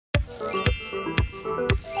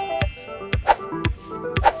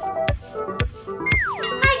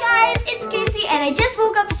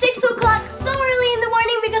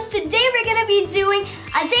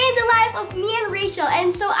of me and Rachel,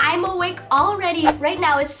 and so I'm awake already. Right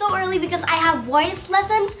now, it's so early because I have voice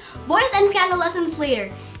and piano lessons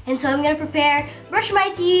later. And so I'm gonna prepare, brush my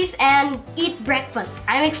teeth, and eat breakfast.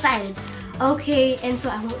 I'm excited. Okay, and so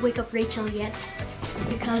I won't wake up Rachel yet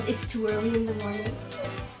because it's too early in the morning.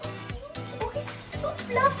 It's so cute. Oh, it's so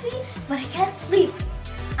fluffy, but I can't sleep.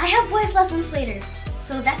 I have voice lessons later,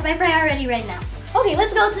 so that's my priority right now. Okay,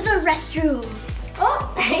 let's go to the restroom.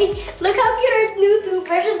 Oh, look how cute our new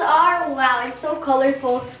toothbrushes are. Wow, it's so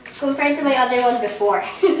colorful compared to my other one before.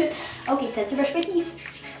 Okay, time to brush my teeth.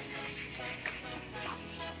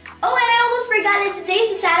 Oh, and I almost forgot that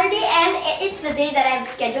today's a Saturday and it's the day that I'm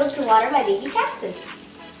scheduled to water my baby cactus.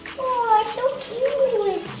 Oh, so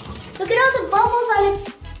cute. Look at all the bubbles on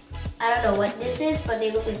it. I don't know what this is, but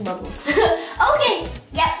they look like bubbles. Okay,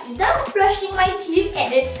 yep, done brushing my teeth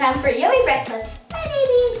and it's time for yummy breakfast. Bye,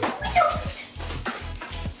 baby. We don't.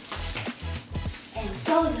 And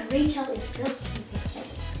so the Rachel is still sleeping.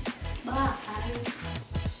 Bye.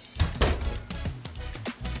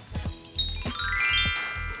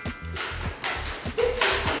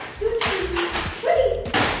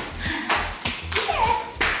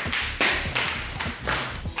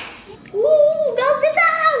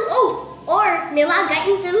 Nilaga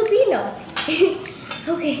in Filipino.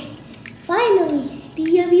 Okay, finally, the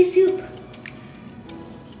yummy soup.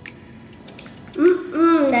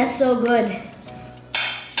 That's so good.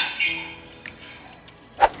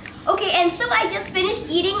 Okay, and so I just finished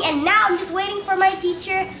eating and now I'm just waiting for my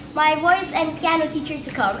teacher, my voice and piano teacher to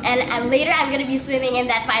come. And later I'm gonna be swimming and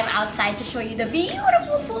that's why I'm outside to show you the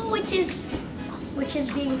beautiful pool which is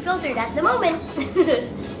being filtered at the moment.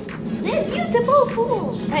 It's a beautiful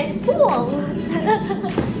pool. Pool.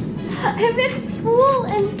 I mixed pool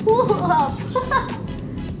and pool up.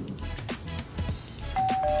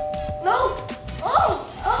 No. Oh,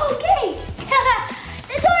 okay.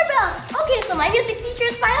 The doorbell. Okay, so my music teacher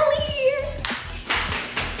is finally here.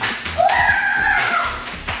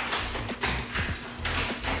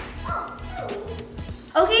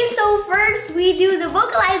 Okay, so first we do the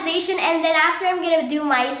vocalization and then after I'm gonna do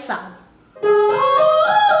my song.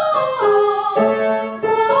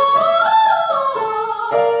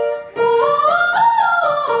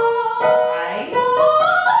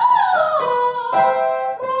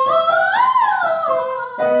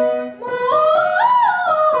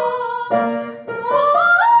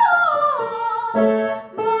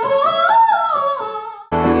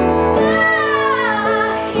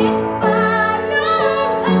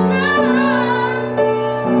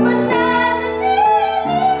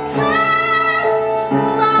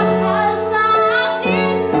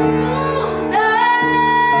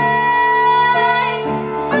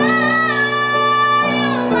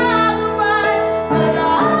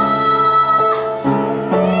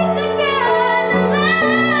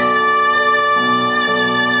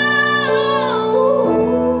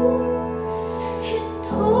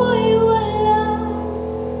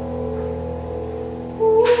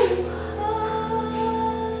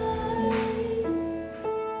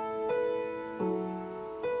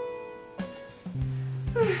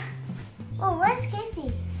 Oh, where's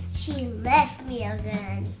Casey? She left me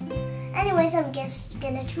again. Anyways, I'm just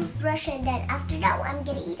gonna toothbrush and then after that I'm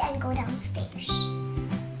gonna eat and go downstairs.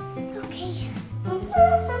 Okay.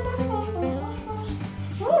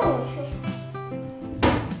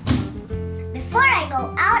 Before I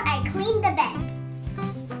go out, I clean the bed.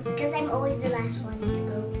 Because I'm always the last one to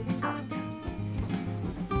go out.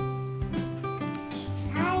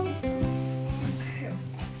 Nice.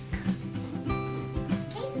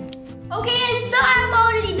 Okay, and so I'm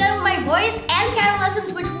already done with my voice and piano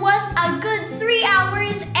lessons, which was a good 3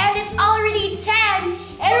 hours, and it's already 10,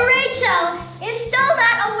 and Rachel is still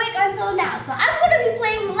not awake until now. So I'm gonna be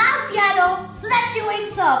playing loud piano so that she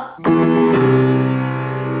wakes up. Are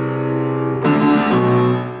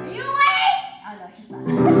you awake? Oh no, she's not.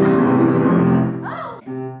 Oh.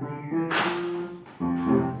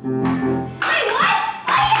 Wait, what?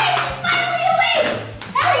 Oh yeah, she's finally awake.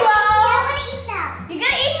 Hello. I'm gonna eat now. You're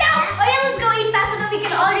gonna eat now? Oh yeah, let's go eat fast so that we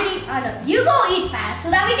can already... Oh no, you go eat fast so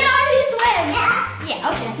that we can already swim. Yeah,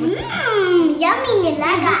 okay. Yummy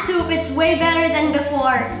nilaga. The soup, it's way better than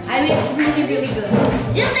before. I mean, it's really, really good.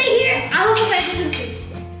 Just stay here. I will prepare the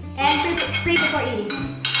soups. And pray before eating.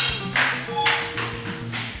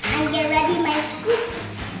 I'm gonna ready my scoop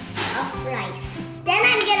of rice. Then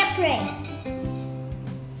I'm gonna pray.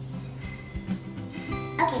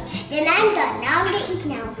 Okay, then I'm done. Now I'm gonna eat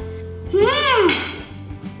now.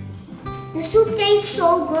 The soup tastes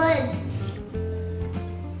so good.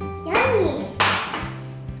 Yummy.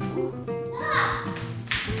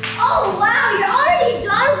 Oh wow, you're already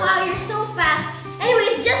done. Wow, you're so fast.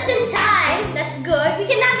 Anyways, just in time.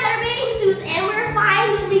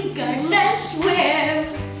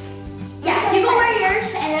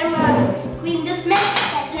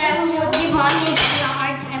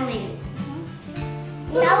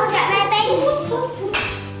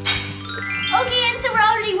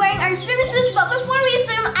 already wearing our swimsuits, but before we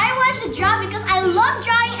swim, I want to draw because I love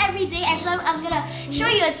drawing every day, and so I'm gonna show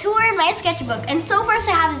you a tour in my sketchbook. And so first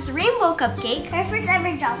I have this rainbow cupcake. My first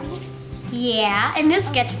ever drawing. Yeah, in this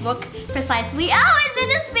sketchbook, precisely. Oh, and then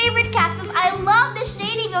this favorite cactus. I love the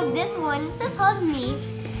shading of this one. It says hug me.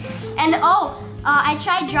 And I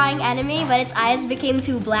tried drawing anime, but its eyes became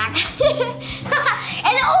too black.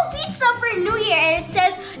 And pizza for New Year. And it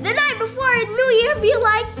says, the night before New Year, be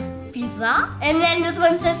like, pizza? And then this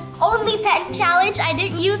one says, only pen challenge. I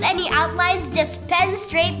didn't use any outlines, just pen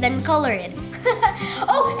straight, then color it.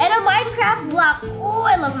 Oh, and a Minecraft block. Oh,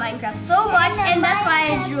 I love Minecraft so much, and that's why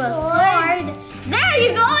I drew a sword. There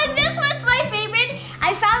you go, and this one's my favorite.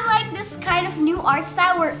 I found like this kind of new art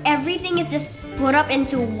style where everything is just put up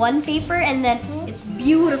into one paper, and then it's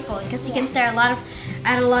beautiful because you can stare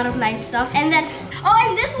at a lot of nice stuff. And then,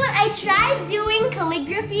 and this one I tried doing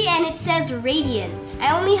calligraphy, and it says radiant.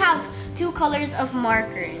 I only have 2 colors of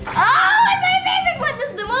markers. Oh, and my favorite one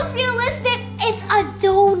is the most realistic. It's a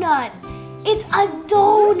donut. It's a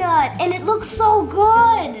donut, and it looks so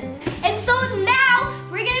good. And so now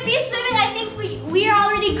we're gonna be swimming. I think we are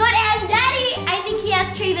already good. And Daddy, I think he has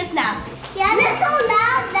Travis now. Yeah, they're so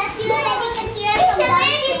loud that you already can hear it. It's a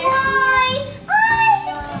baby boy.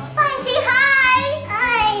 Hi, say hi.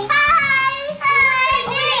 Hi. Hi. Hi.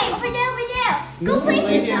 What's your name? Over there. Go play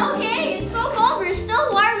with it. Okay, it's so cold. We're still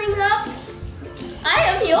warming up. I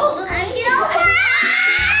am the oldest.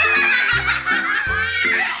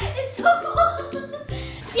 It's so cold.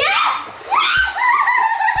 Yes!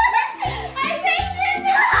 I made it!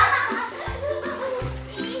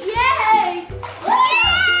 Yay!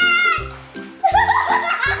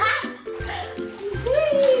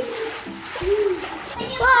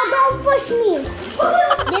 Wow, don't push me.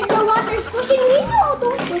 Then the water's pushing me. No,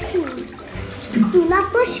 don't push me. Do not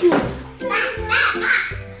push me.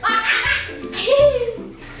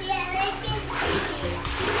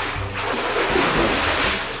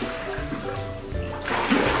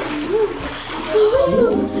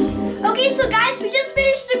 Okay, so guys, we just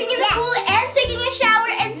finished swimming in the pool and taking a shower,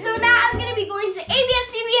 and so now I'm gonna be going to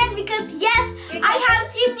ABS-CBN because yes, I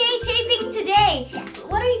have Team Yay taping today.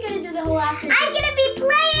 What are you gonna do the whole afternoon? I'm gonna be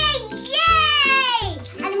playing Yay!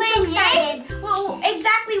 I'm playing so excited. Yay? Well,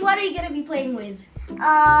 exactly what are you gonna be playing with?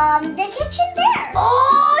 The kitchen there.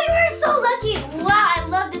 Oh, you are so lucky. Wow, I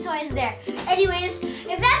love the toys there. Anyways,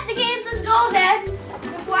 if that's the case, let's go then,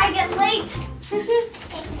 before I get late.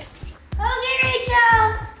 Okay,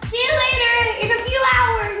 Rachel. See you later in a few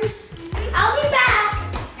hours. I'll be back.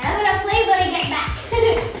 And I'm gonna play when I get back.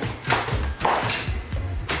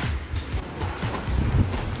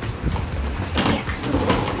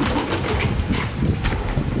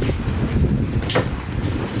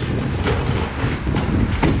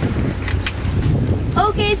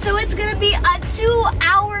 Okay, so it's gonna be a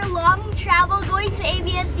 2-hour-long travel going to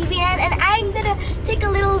ABS-CBN, and I'm gonna take a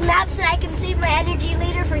little nap so that I can save my energy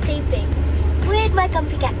later for taping with my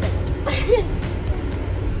comfy cat pillow. And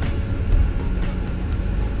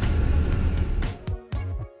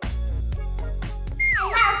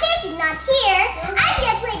while Casey's not here, I'm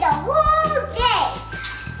gonna play the whole day.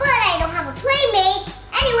 But I don't have a playmate.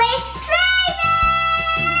 Anyways,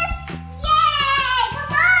 Travis! Yay!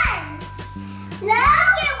 Come on! Love,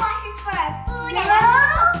 gonna wash this for our food. Hello?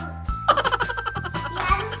 You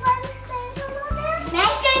having fun saying hello there?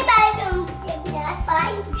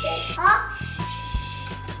 Bye. Huh?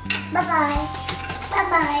 Bye-bye.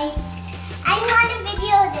 Bye-bye. I want to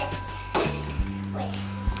video this. Wait.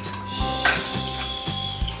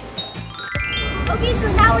 Okay, so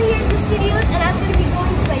now we're here in the studios, and I'm going to be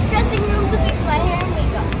going to my dressing room to fix my hair and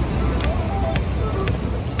makeup.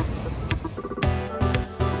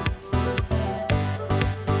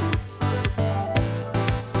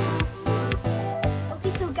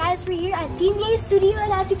 Okay, so guys, we're here at Team Yay Studio,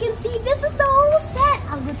 and as you can see, this is the whole set.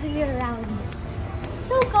 I'll go to you around.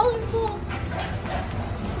 So colorful.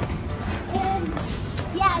 And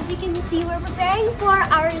yeah, as you can see, we're preparing for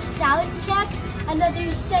our sound check,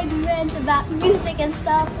 another segment about music and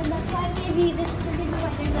stuff, and that's why maybe this is the reason why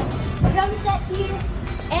there's a drum set here,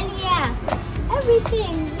 and yeah,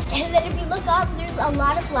 everything. And then if you look up, there's a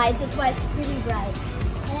lot of lights, that's why it's pretty bright.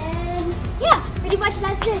 And yeah, pretty much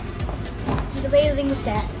that's it. It's an amazing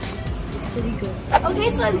set. It's pretty good.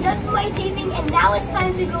 Okay, so I'm done with my taping, and now it's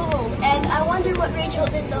time to go home. And I wonder what Rachel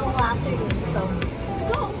did the whole afternoon, so let's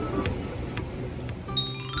go.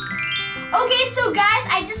 Okay, so guys,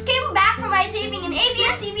 I just came back from my taping in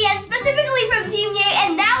ABS-CBN, specifically from Team Yay,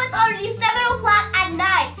 and now it's already 7 o'clock at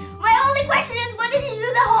night. My only question is, what did you do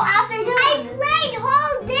the whole afternoon? I played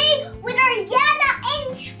whole day with Ariana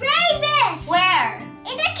and Travis. Where?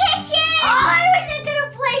 In the kitchen. Oh, I wish I could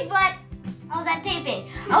have played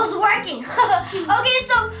Okay,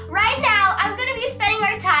 so right now I'm gonna be spending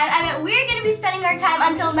our time. We're gonna be spending our time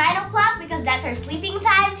until 9 o'clock because that's our sleeping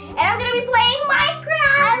time, and I'm gonna be playing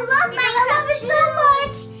Minecraft. I love Minecraft. I love it so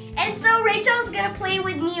much. And so Rachel's gonna play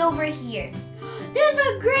with me over here. There's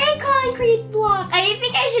a gray concrete block. I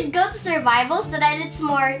think I should go to survival so that it's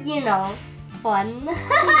more, you know, fun.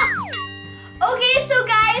 Okay, so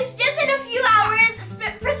guys, just in a few hours,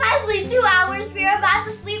 precisely 2 hours, we're about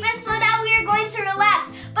to sleep, and so now we are going to relax.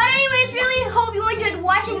 But anyways, really hope you enjoyed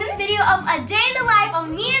watching this video of a day in the life of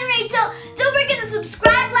me and Rachel. Don't forget to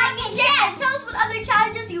subscribe, like, and share, and tell us what other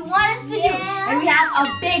challenges you want us to do. And we have a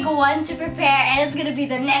big one to prepare, and it's gonna be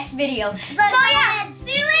the next video. So yeah,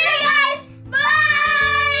 see you later, guys.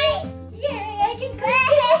 Bye. Yay! I can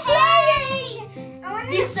continue playing.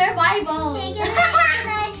 The survival. Hey, can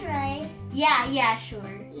I try? Yeah, sure.